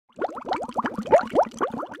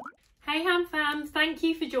Hey Ham Fam, thank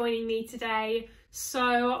you for joining me today.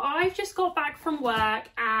 So I've just got back from work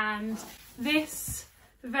and this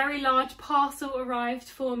very large parcel arrived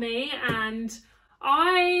for me and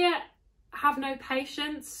I have no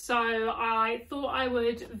patience, so I thought I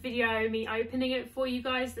would video me opening it for you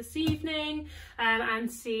guys this evening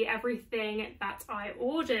and see everything that I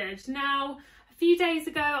ordered. Now, a few days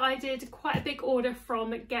ago I did quite a big order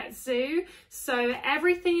from GETZOO, so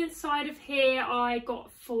everything inside of here I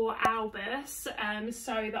got for Albus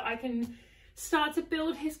so that I can start to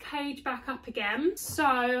build his cage back up again.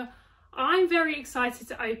 So I'm very excited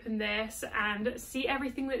to open this and see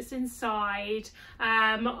everything that's inside.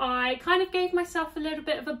 I kind of gave myself a little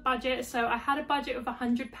bit of a budget, so I had a budget of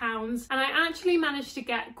 £100 and I actually managed to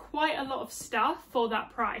get quite a lot of stuff for that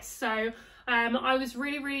price. So I was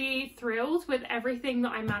really thrilled with everything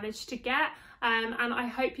that I managed to get and I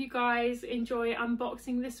hope you guys enjoy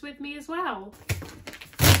unboxing this with me as well.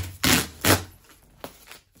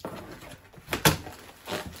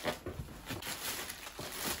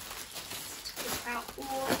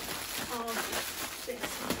 All of this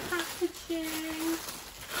packaging.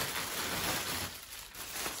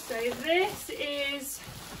 So this is,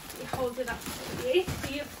 let me hold it up for you,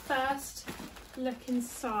 the first look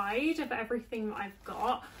inside of everything that I've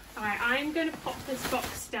got. Alright, I'm going to pop this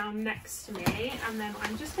box down next to me and then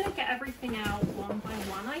I'm just going to get everything out one by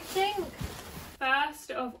one, I think. First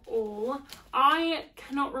of all, I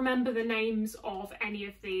cannot remember the names of any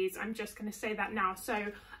of these. I'm just going to say that now. So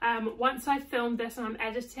once I've filmed this and I'm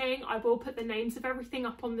editing, I will put the names of everything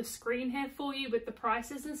up on the screen here for you with the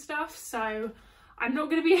prices and stuff. So I'm not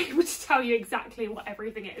going to be able to tell you exactly what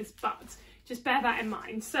everything is, but just bear that in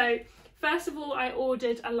mind. So first of all, I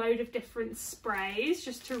ordered a load of different sprays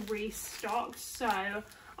just to restock. So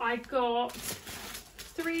I got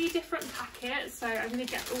 3 different packets, so I'm going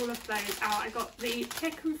to get all of those out. I got the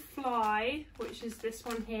Pick and Fly, which is this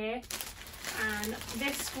one here, and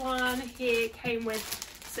this one here came with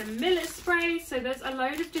some millet spray. So there's a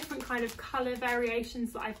load of different kind of colour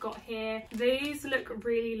variations that I've got here. These look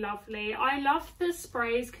really lovely. I love the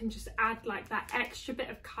sprays can just add like that extra bit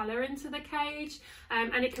of colour into the cage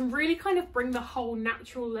and it can really kind of bring the whole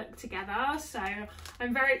natural look together. So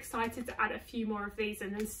I'm very excited to add a few more of these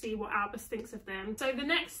and then see what Albus thinks of them. So the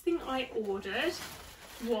next thing I ordered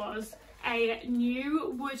was a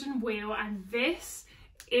new wooden wheel and this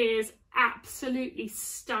is absolutely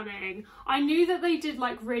stunning. I knew that they did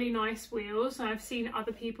like really nice wheels and I've seen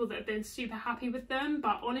other people that have been super happy with them,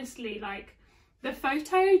 but honestly, like, the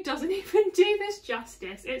photo doesn't even do this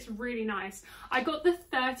justice. It's really nice. I got the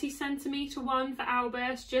 30cm one for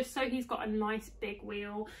Albus just so he's got a nice big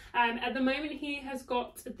wheel. At the moment he has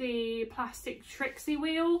got the plastic Trixie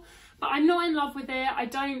wheel, but I'm not in love with it. I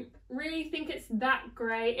don't really think it's that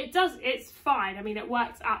great. It's fine. I mean, it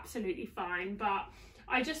works absolutely fine, but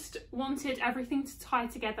I just wanted everything to tie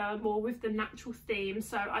together more with the natural theme,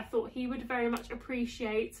 so I thought he would very much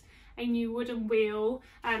appreciate a new wooden wheel.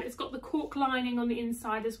 It's got the cork lining on the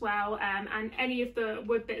inside as well, and any of the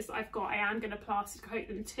wood bits that I've got I am going to plastic coat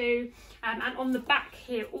them too. And on the back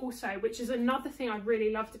here also, which is another thing I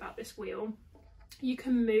really loved about this wheel, you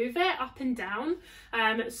can move it up and down,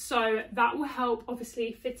 so that will help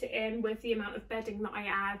obviously fit it in with the amount of bedding that I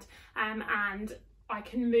add, and I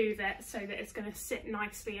can move it so that it's going to sit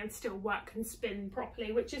nicely and still work and spin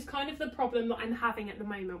properly, which is kind of the problem that I'm having at the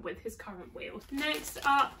moment with his current wheel. Next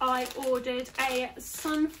up, I ordered a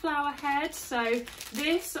sunflower head. So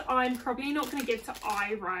this I'm probably not going to give to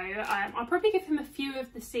Iro. I'll probably give him a few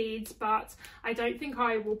of the seeds, but I don't think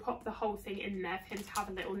I will pop the whole thing in there for him to have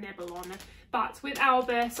a little nibble on it. But with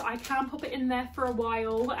Albus, I can pop it in there for a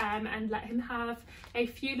while and let him have a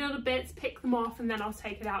few little bits, pick them off, and then I'll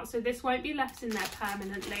take it out. So this won't be left in there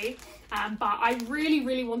permanently. But I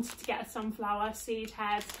really wanted to get a sunflower seed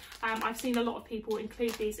head. I've seen a lot of people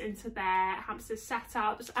include these into their hamster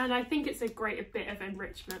setups, and I think it's a great bit of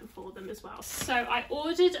enrichment for them as well. So I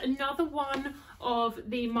ordered another one of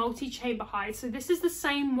the multi-chamber hides. So this is the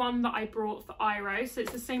same one that I brought for Iro, so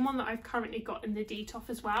it's the same one that I've currently got in the DTOF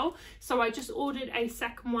as well. So I just ordered a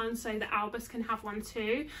second one so that Albus can have one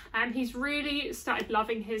too. He's really started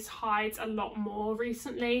loving his hides a lot more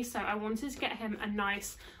recently, so I wanted to get him a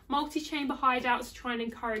nice multi-chamber hideout to try and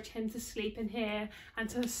encourage him to sleep in here and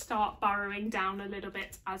to start burrowing down a little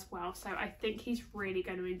bit as well. So I think he's really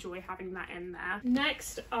going to enjoy having that in there.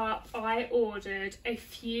 Next up, I ordered a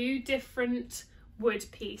few different wood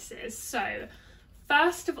pieces. So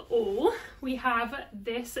first of all, we have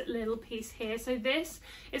this little piece here. So this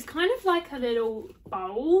is kind of like a little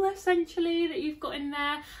bowl essentially that you've got in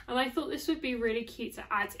there, and I thought this would be really cute to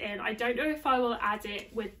add in. I don't know if I will add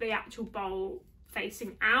it with the actual bowl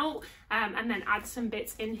facing out, and then add some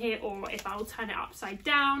bits in here, or if I'll turn it upside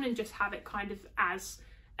down and just have it kind of as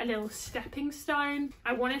a little stepping stone.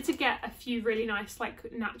 I wanted to get a few really nice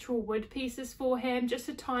like natural wood pieces for him, just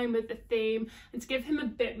to tie in with the theme and to give him a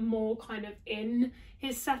bit more kind of in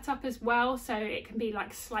his setup as well, so it can be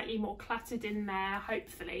like slightly more cluttered in there,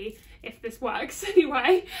 hopefully, if this works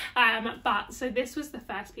anyway. But so this was the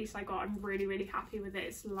first piece I got. I'm really happy with it.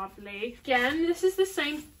 It's lovely. Again, this is the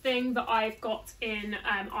same thing that I've got in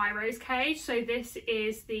Iro's cage. So this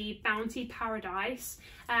is the Bounty Paradise,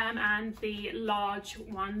 and the large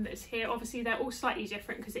one that's here. Obviously they're all slightly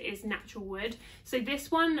different because it is natural wood. So this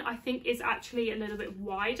one I think is actually a little bit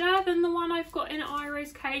wider than the one I've got in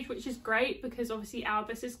Iro's cage, which is great because obviously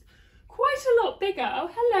Albus is quite a lot bigger. Oh,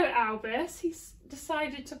 hello Albus, he's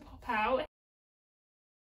decided to pop out.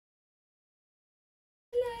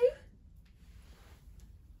 Hello.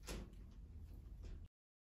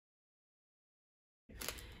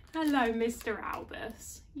 Hello, Mr.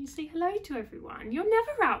 Albus. You say hello to everyone. You're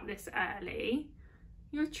never out this early.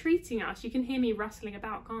 You're treating us. You can hear me rustling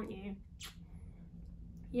about, can't you?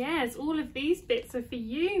 Yes, all of these bits are for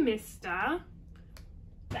you, mister.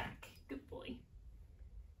 Back. Good boy.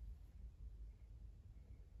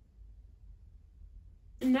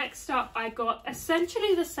 Next up, I got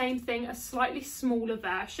essentially the same thing, a slightly smaller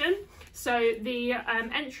version. So the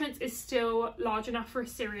entrance is still large enough for a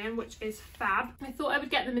Syrian, which is fab. I thought I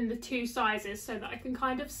would get them in the 2 sizes so that I can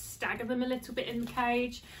kind of stagger them a little bit in the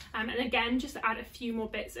cage. And again, just add a few more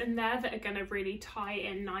bits in there that are going to really tie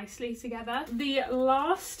in nicely together. The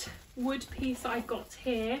last wood piece I got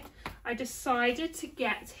here, I decided to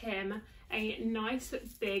get him a nice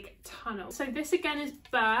big tunnel. So this again is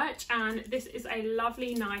birch, and this is a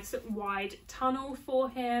lovely nice wide tunnel for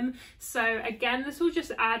him. So again, this will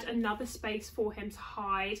just add another space for him to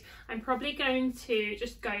hide. I'm probably going to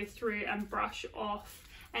just go through and brush off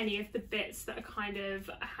any of the bits that are kind of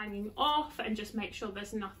hanging off and just make sure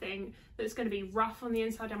there's nothing that's going to be rough on the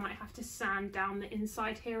inside. I might have to sand down the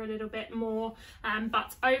inside here a little bit more,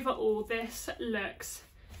 but overall this looks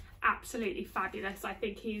absolutely fabulous. I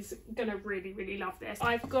think he's gonna really love this.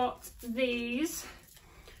 I've got these,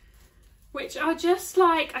 which are just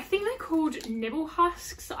like, I think they're called nibble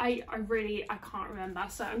husks. I can't remember,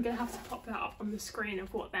 so I'm gonna have to pop that up on the screen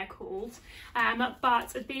of what they're called.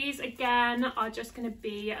 But these again are just gonna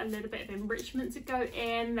be a little bit of enrichment to go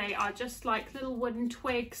in. They are just like little wooden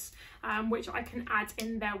twigs, which I can add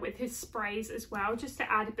in there with his sprays as well, just to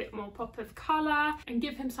add a bit more pop of colour and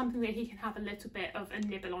give him something that he can have a little bit of a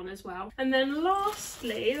nibble on as well. And then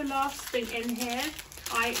lastly, the last thing in here,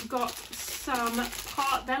 I got some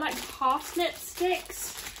they're like parsnip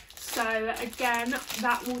sticks. So again,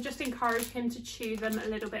 that will just encourage him to chew them a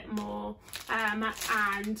little bit more.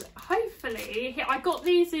 And hopefully, I got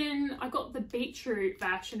the beetroot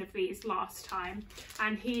version of these last time,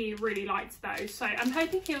 and he really liked those. So I'm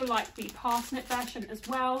hoping he'll like the parsnip version as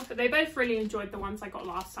well. But they both really enjoyed the ones I got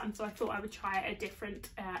last time, so I thought I would try a different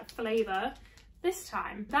flavour this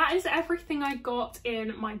time. That is everything I got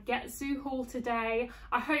in my GETZOO haul today.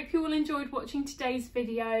 I hope you all enjoyed watching today's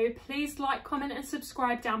video. Please like, comment and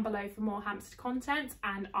subscribe down below for more hamster content,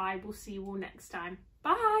 and I will see you all next time.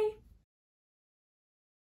 Bye!